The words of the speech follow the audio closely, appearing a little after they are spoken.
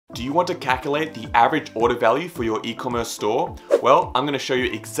Do you want to calculate the average order value for your e-commerce store? Well, I'm going to show you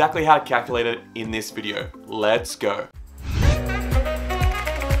exactly how to calculate it in this video. Let's go.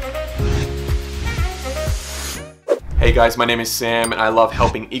 Hey guys, my name is Sam and I love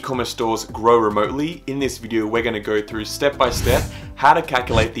helping e-commerce stores grow remotely. In this video, we're going to go through step by step how to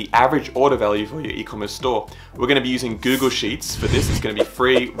calculate the average order value for your e-commerce store. We're going to be using Google Sheets for this. It's going to be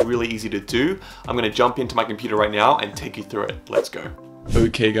free, really easy to do. I'm going to jump into my computer right now and take you through it. Let's go.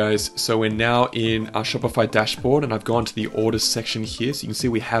 Okay guys, so we're now in our Shopify dashboard and I've gone to the orders section here. So you can see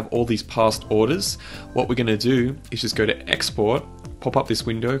we have all these past orders. What we're going to do is just go to export, pop up this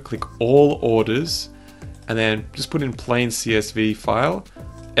window, click all orders, and then just put in plain CSV file,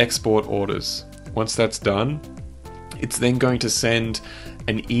 export orders. Once that's done, it's then going to send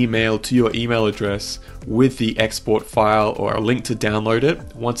an email to your email address with the export file or a link to download it.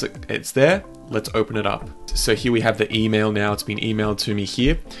 Once it's there, let's open it up. So here we have the email now. It's been emailed to me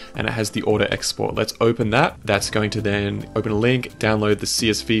here and it has the order export. Let's open that. That's going to then open a link, download the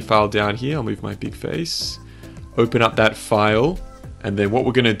CSV file down here. I'll move my big face, open up that file. And then what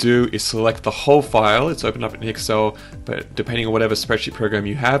we're going to do is select the whole file. It's opened up in Excel, but depending on whatever spreadsheet program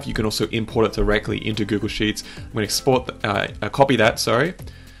you have, you can also import it directly into Google Sheets. I'm going to copy that, So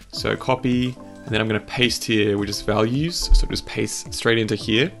copy, and then I'm going to paste here, which is values. So just paste straight into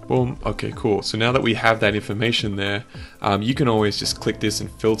here. Boom. Okay, cool. So now that we have that information there, you can always just click this and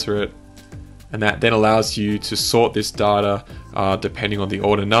filter it. And that then allows you to sort this data depending on the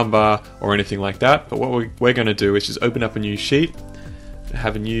order number or anything like that. But what we're going to do is just open up a new sheet,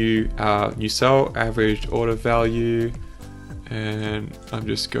 have a new cell, average order value, and I'm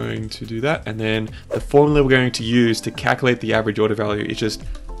just going to do that. And then the formula we're going to use to calculate the average order value is just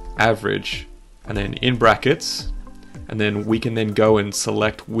average, and then in brackets, and then we can then go and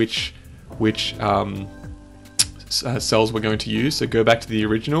select which cells we're going to use. So go back to the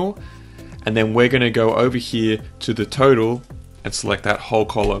original, and then we're going to go over here to the total and select that whole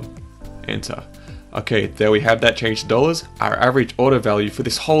column, enter. Okay, there we have that changed to dollars. Our average order value for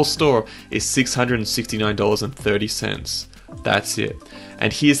this whole store is $669.30. That's it.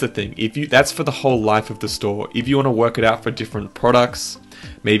 And here's the thing, that's for the whole life of the store. If you want to work it out for different products,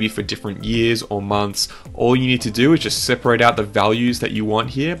 maybe for different years or months, all you need to do is just separate out the values that you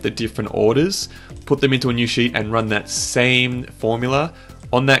want here, the different orders, put them into a new sheet and run that same formula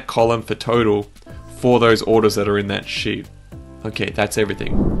on that column for total for those orders that are in that sheet. Okay, that's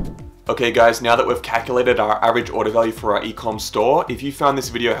everything. Okay guys, now that we've calculated our average order value for our e-com store, if you found this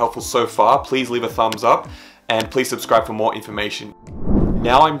video helpful so far, please leave a thumbs up and please subscribe for more information.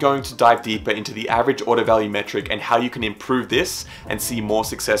 Now I'm going to dive deeper into the average order value metric and how you can improve this and see more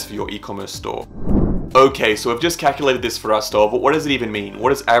success for your e-commerce store. Okay, so we've just calculated this for our store, but what does it even mean?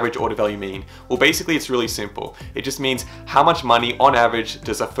 What does average order value mean? Well, basically it's really simple. It just means how much money on average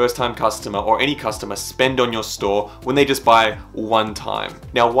does a first-time customer or any customer spend on your store when they just buy one time.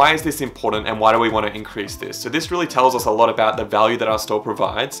 Now, why is this important and why do we want to increase this? So this really tells us a lot about the value that our store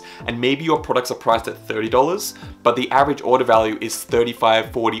provides, and maybe your products are priced at $30, but the average order value is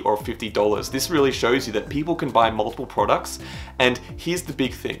 $35, $40, or $50. This really shows you that people can buy multiple products, and here's the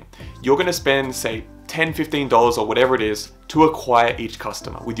big thing. You're going to spend, say, $10, $15 or whatever it is to acquire each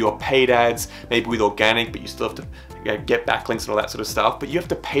customer with your paid ads, maybe with organic, but you still have to get backlinks and all that sort of stuff, but you have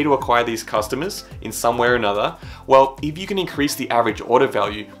to pay to acquire these customers in some way or another. Well, if you can increase the average order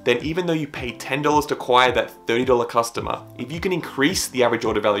value, then even though you pay $10 to acquire that $30 customer, if you can increase the average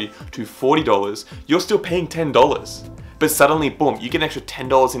order value to $40, you're still paying $10. But suddenly, boom, you get an extra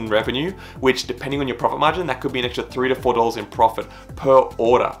 $10 in revenue, which depending on your profit margin, that could be an extra $3 to $4 in profit per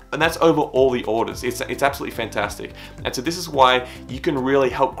order. And that's over all the orders. It's absolutely fantastic. And so this is why you can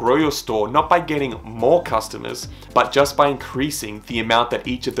really help grow your store, not by getting more customers, but just by increasing the amount that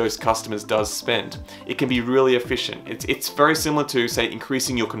each of those customers does spend. It can be really efficient. It's very similar to, say,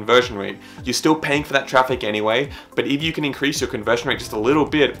 increasing your conversion rate. You're still paying for that traffic anyway, but if you can increase your conversion rate just a little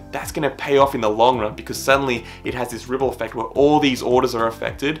bit, that's gonna pay off in the long run because suddenly it has this ripple effect where all these orders are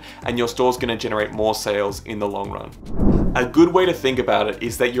affected and your store's going to generate more sales in the long run. A good way to think about it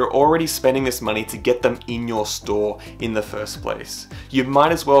is that you're already spending this money to get them in your store in the first place. You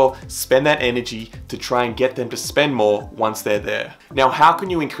might as well spend that energy to try and get them to spend more once they're there. Now, how can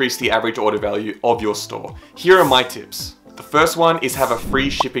you increase the average order value of your store? Here are my tips. The first one is have a free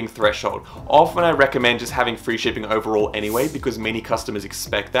shipping threshold. Often I recommend just having free shipping overall anyway because many customers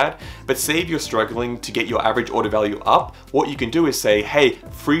expect that. But say if you're struggling to get your average order value up, what you can do is say, hey,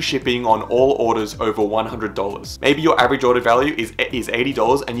 free shipping on all orders over $100. Maybe your average order value is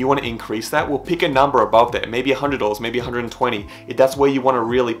 $80 and you want to increase that. Well, pick a number above there, maybe $100, maybe $120. If that's where you want to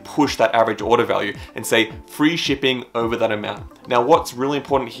really push that average order value and say free shipping over that amount. Now, what's really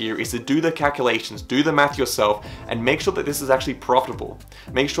important here is to do the calculations, do the math yourself, and make sure that this is actually profitable.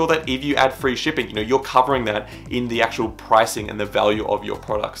 Make sure that if you add free shipping, you're covering that in the actual pricing and the value of your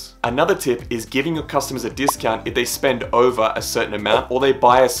products. Another tip is giving your customers a discount if they spend over a certain amount or they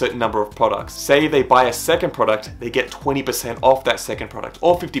buy a certain number of products. Say they buy a second product, they get 20% off that second product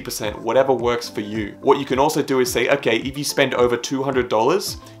or 50%, whatever works for you. What you can also do is say, okay, if you spend over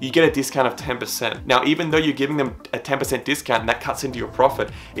 $200, you get a discount of 10%. Now, even though you're giving them a 10% discount and that cuts into your profit,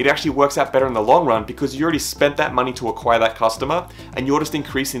 it actually works out better in the long run because you already spent that money to acquire that customer and you're just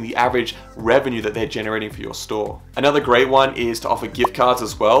increasing the average revenue that they're generating for your store. Another great one is to offer gift cards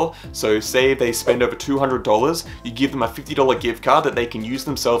as well. So say they spend over $200, you give them a $50 gift card that they can use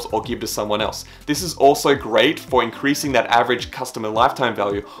themselves or give to someone else. This is also great for increasing that average customer lifetime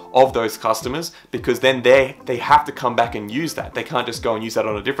value of those customers because then they have to come back and use that. They can't just go and use that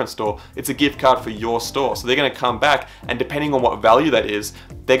on a different store. It's a gift card for your store. So they're going to come back and depending on what value that is,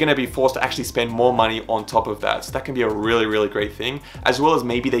 they're going to be forced to actually spend more money on top of that. So that can be a really, really great thing, as well as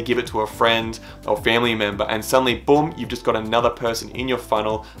maybe they give it to a friend or family member and suddenly, boom, you've just got another person in your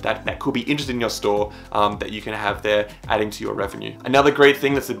funnel that could be interested in your store that you can have there adding to your revenue. Another great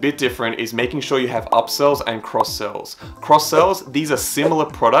thing that's a bit different is making sure you have upsells and cross-sells. Cross-sells, these are similar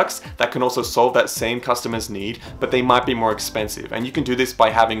products that can also solve that same customer's need, but they might be more expensive. And you can do this by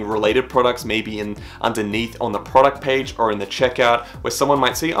having related products maybe underneath on the product page or in the checkout where someone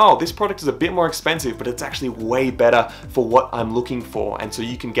might see, oh, this product is a bit more expensive, but it's actually way better for what I'm looking for. And so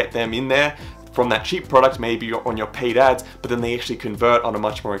you can get them in there from that cheap product, maybe on your paid ads, but then they actually convert on a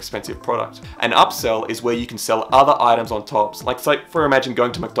much more expensive product. An upsell is where you can sell other items on top. Like for imagine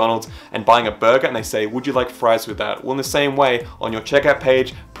going to McDonald's and buying a burger and they say, would you like fries with that? Well, in the same way, on your checkout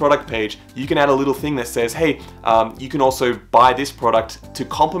page, product page, you can add a little thing that says, hey, you can also buy this product to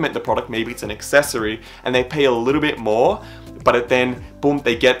complement the product. Maybe it's an accessory and they pay a little bit more, but then boom,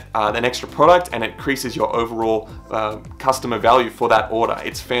 they get an extra product and it increases your overall customer value for that order.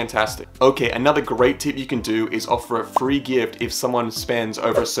 It's fantastic. Okay, another great tip you can do is offer a free gift if someone spends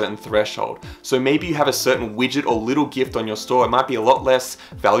over a certain threshold. So maybe you have a certain widget or little gift on your store. It might be a lot less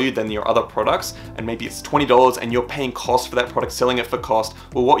valued than your other products, and maybe it's $20 and you're paying cost for that product, selling it for cost.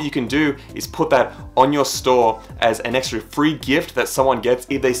 Well, what you can do is put that on your store as an extra free gift that someone gets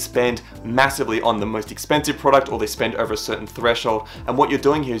if they spend massively on the most expensive product or they spend over a certain threshold. And what you're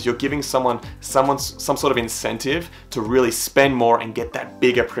doing here is you're giving someone some sort of incentive to really spend more and get that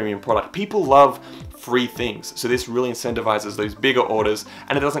bigger premium product. People love free things. So this really incentivizes those bigger orders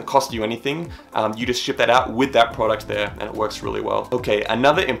and it doesn't cost you anything. You just ship that out with that product there and it works really well. Okay,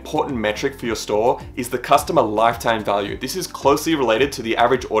 another important metric for your store is the customer lifetime value. This is closely related to the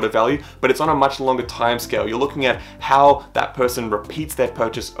average order value, but it's on a much longer time scale. You're looking at how that person repeats their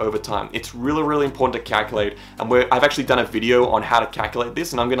purchase over time. It's really, really important to calculate, and I've actually done a video on how to calculate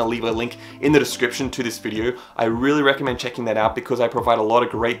this, and I'm gonna leave a link in the description to this video. I really recommend checking that out because I provide a lot of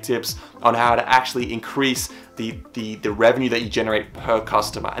great tips on how to actually increase the revenue that you generate per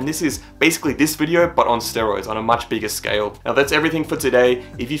customer. And this is basically this video, but on steroids, on a much bigger scale. Now that's everything for today.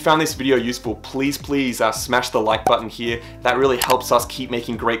 If you found this video useful, please smash the like button here. That really helps us keep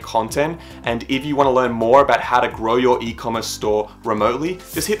making great content. And if you want to learn more about how to grow your e-commerce store remotely,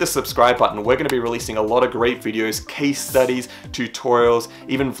 just hit the subscribe button. We're going to be releasing a lot of great videos, case studies, tutorials,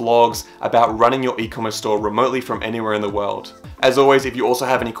 even vlogs about running your e-commerce store remotely from anywhere in the world. As always, if you also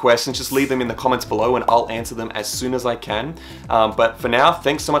have any questions, just leave them in the comments below and I'll answer them as soon as I can. But for now,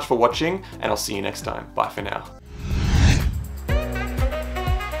 thanks so much for watching and I'll see you next time. Bye for now.